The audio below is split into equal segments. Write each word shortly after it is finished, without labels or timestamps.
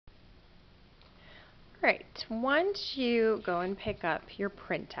Alright, once you go and pick up your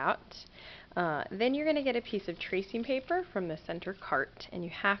printout, then you're going to get a piece of tracing paper from the center cart, and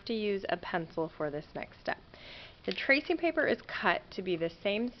you have to use a pencil for this next step. The tracing paper is cut to be the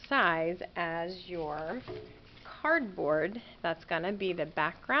same size as your cardboard that's going to be the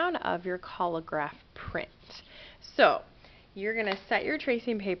background of your Collagraph print. So, you're going to set your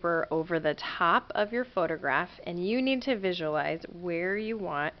tracing paper over the top of your photograph, and you need to visualize where you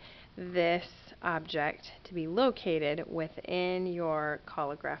want this object to be located within your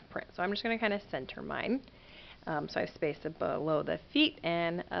Collagraph print. So I'm just going to kind of center mine. So I have space below the feet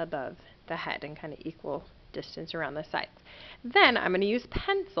and above the head and kind of equal distance around the sides. Then I'm going to use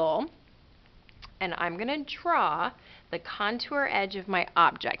pencil, and I'm going to draw the contour edge of my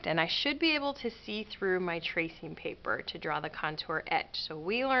object, and I should be able to see through my tracing paper to draw the contour edge. So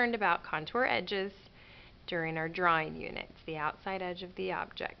we learned about contour edges during our drawing unit. It's the outside edge of the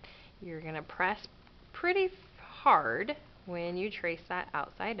object. You're going to press pretty hard when you trace that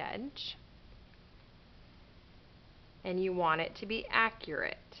outside edge, and you want it to be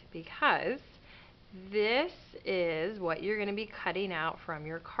accurate because this is what you're going to be cutting out from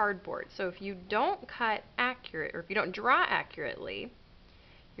your cardboard. So if you don't cut accurate, or if you don't draw accurately,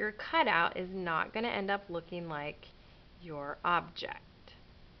 your cutout is not going to end up looking like your object.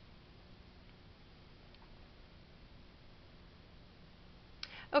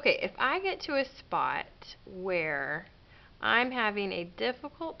 Okay, if I get to a spot where I'm having a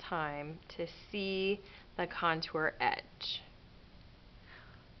difficult time to see the contour edge,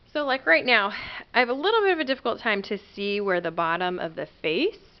 so like right now, I have a little bit of a difficult time to see where the bottom of the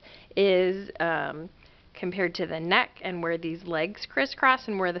face is compared to the neck, and where these legs crisscross,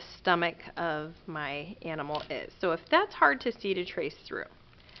 and where the stomach of my animal is. So if that's hard to see to trace through,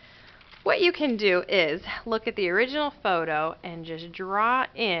 what you can do is look at the original photo and just draw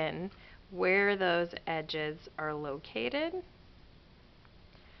in where those edges are located.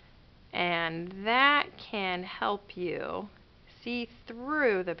 And that can help you see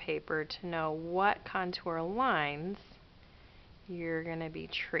through the paper to know what contour lines you're going to be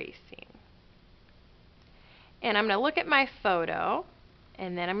tracing. And I'm going to look at my photo,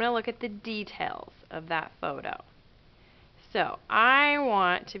 and then I'm going to look at the details of that photo. So I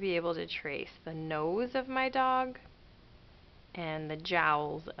want to be able to trace the nose of my dog and the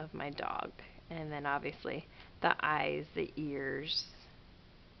jowls of my dog, and then obviously the eyes, the ears,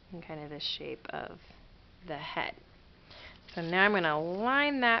 and kind of the shape of the head. So now I'm going to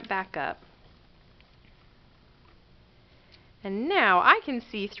line that back up. And now I can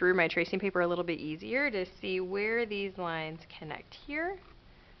see through my tracing paper a little bit easier to see where these lines connect here,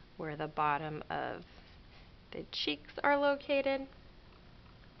 where the bottom of the cheeks are located.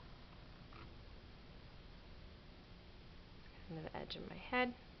 Kind of the edge of my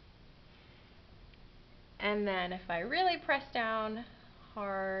head. And then if I really press down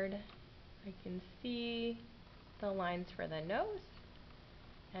hard, I can see the lines for the nose.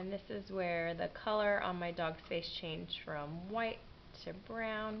 And this is where the color on my dog's face changed from white to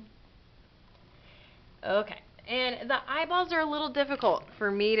brown. Okay. And the eyeballs are a little difficult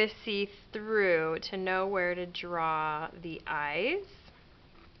for me to see through to know where to draw the eyes.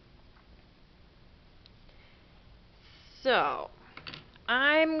 So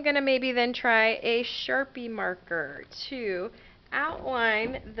I'm going to maybe then try a Sharpie marker to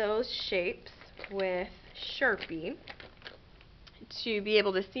outline those shapes with Sharpie to be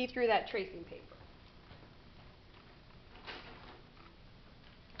able to see through that tracing paper.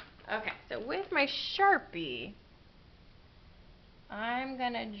 Okay, so with my Sharpie, I'm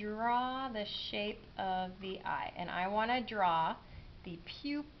going to draw the shape of the eye. And I want to draw the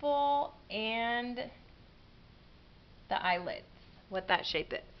pupil and the eyelids, what that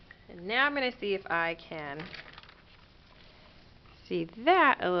shape is. And now I'm going to see if I can see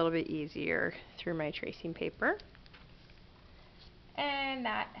that a little bit easier through my tracing paper. And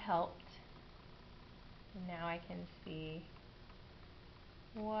that helped. Now I can see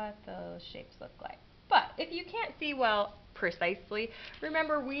what those shapes look like. But if you can't see well precisely,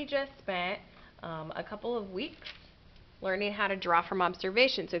 remember we just spent a couple of weeks learning how to draw from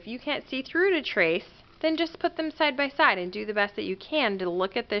observation. So if you can't see through to trace, then just put them side by side and do the best that you can to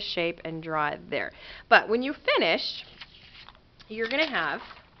look at this shape and draw it there. But when you finish, you're going to have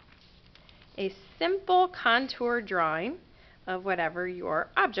a simple contour drawing of whatever your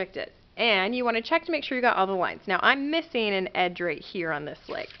object is. And you want to check to make sure you got all the lines. Now I'm missing an edge right here on this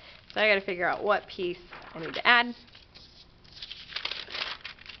leg, so I got to figure out what piece I need to add.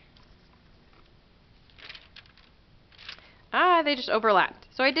 Ah, they just overlapped.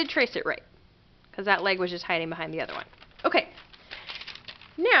 So I did trace it right, because that leg was just hiding behind the other one. Okay,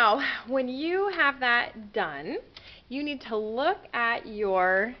 Now, when you have that done, you need to look at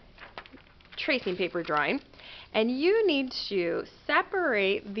your tracing paper drawing, and you need to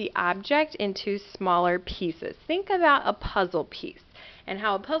separate the object into smaller pieces. Think about a puzzle piece and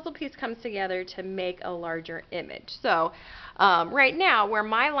how a puzzle piece comes together to make a larger image. So right now, where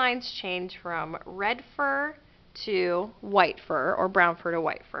my lines change from red fur to white fur, or brown fur to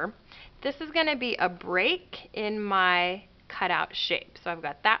white fur, this is going to be a break in my cutout shape. So I've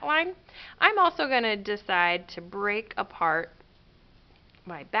got that line. I'm also going to decide to break apart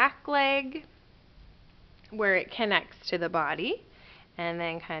my back leg where it connects to the body, and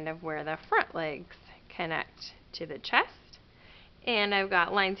then kind of where the front legs connect to the chest. And I've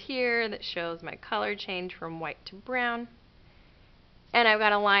got lines here that shows my color change from white to brown. And I've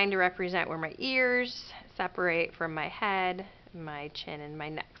got a line to represent where my ears separate from my head, my chin, and my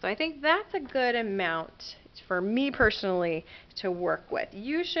neck. So I think that's a good amount for me personally to work with.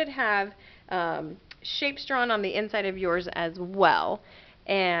 You should have shapes drawn on the inside of yours as well.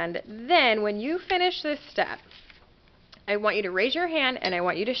 And then when you finish this step, I want you to raise your hand and I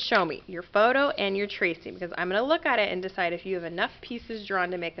want you to show me your photo and your tracing, because I'm going to look at it and decide if you have enough pieces drawn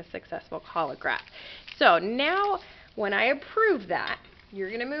to make a successful collagraph. So now when I approve that, you're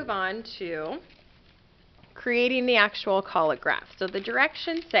going to move on to creating the actual collagraph. So the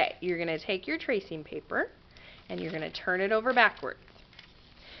directions say you're going to take your tracing paper and you're going to turn it over backwards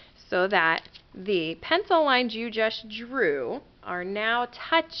so that the pencil lines you just drew are now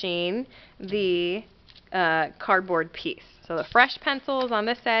touching the cardboard piece. So the fresh pencil is on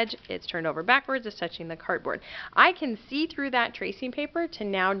this edge, it's turned over backwards, it's touching the cardboard. I can see through that tracing paper to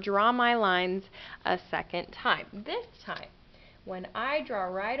now draw my lines a second time. This time, when I draw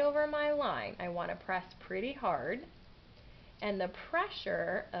right over my line, I want to press pretty hard, and the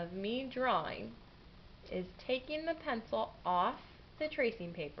pressure of me drawing is taking the pencil off the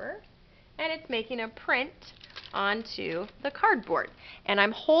tracing paper, and it's making a print onto the cardboard. And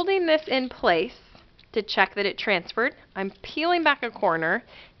I'm holding this in place to check that it transferred. I'm peeling back a corner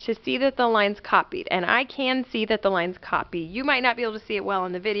to see that the line's copied, and I can see that the line's copied. You might not be able to see it well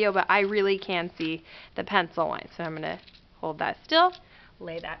in the video, but I really can see the pencil line. So I'm going to hold that still,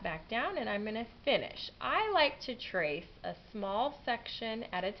 lay that back down, and I'm going to finish. I like to trace a small section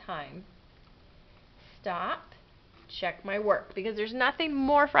at a time, stop, check my work, because there's nothing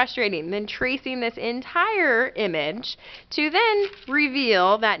more frustrating than tracing this entire image to then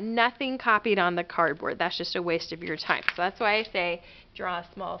reveal that nothing copied on the cardboard. That's just a waste of your time. So that's why I say draw a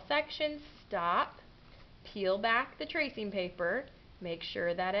small section, stop, peel back the tracing paper, make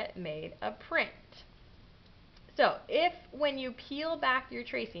sure that it made a print. So if when you peel back your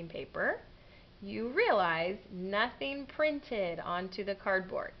tracing paper, you realize nothing printed onto the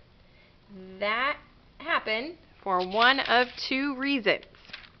cardboard, that happened for one of two reasons.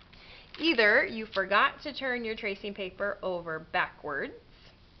 Either you forgot to turn your tracing paper over backwards,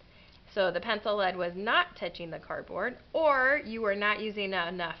 so the pencil lead was not touching the cardboard, or you were not using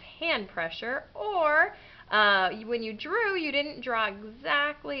enough hand pressure, or when you drew, you didn't draw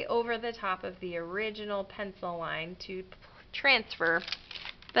exactly over the top of the original pencil line to transfer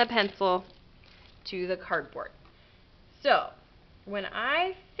the pencil to the cardboard. So when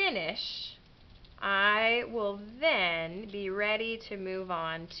I finish, I will then be ready to move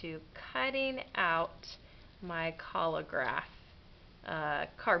on to cutting out my collagraph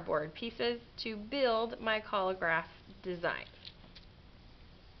cardboard pieces to build my collagraph design.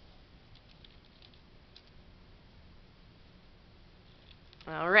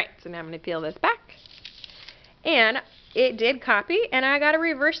 Alright, so now I'm going to peel this back. And it did copy, and I got a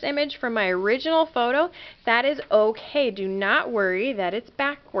reverse image from my original photo. That is okay. Do not worry that it's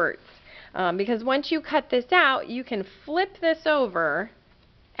backwards. Because once you cut this out, you can flip this over,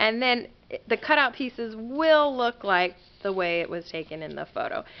 and then the cutout pieces will look like the way it was taken in the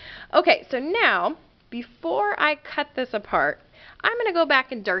photo. Okay, so now, before I cut this apart, I'm going to go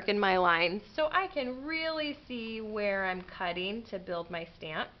back and darken my lines so I can really see where I'm cutting to build my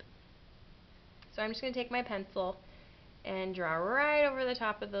stamp. So I'm just going to take my pencil and draw right over the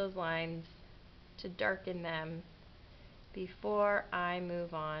top of those lines to darken them before I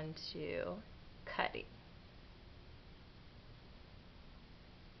move on to cutting.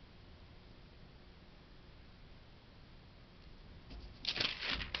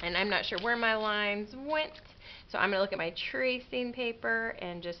 And I'm not sure where my lines went, so I'm going to look at my tracing paper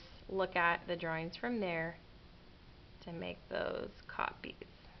and just look at the drawings from there to make those copies.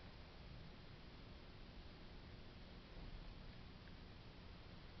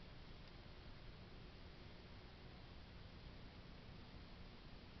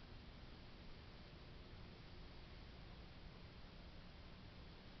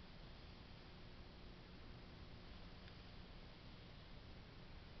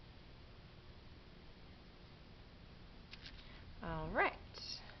 Alright.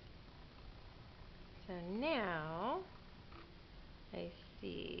 So now, I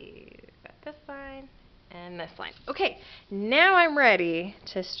see we've got this line and this line. Okay, now I'm ready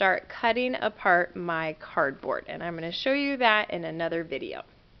to start cutting apart my cardboard, and I'm going to show you that in another video.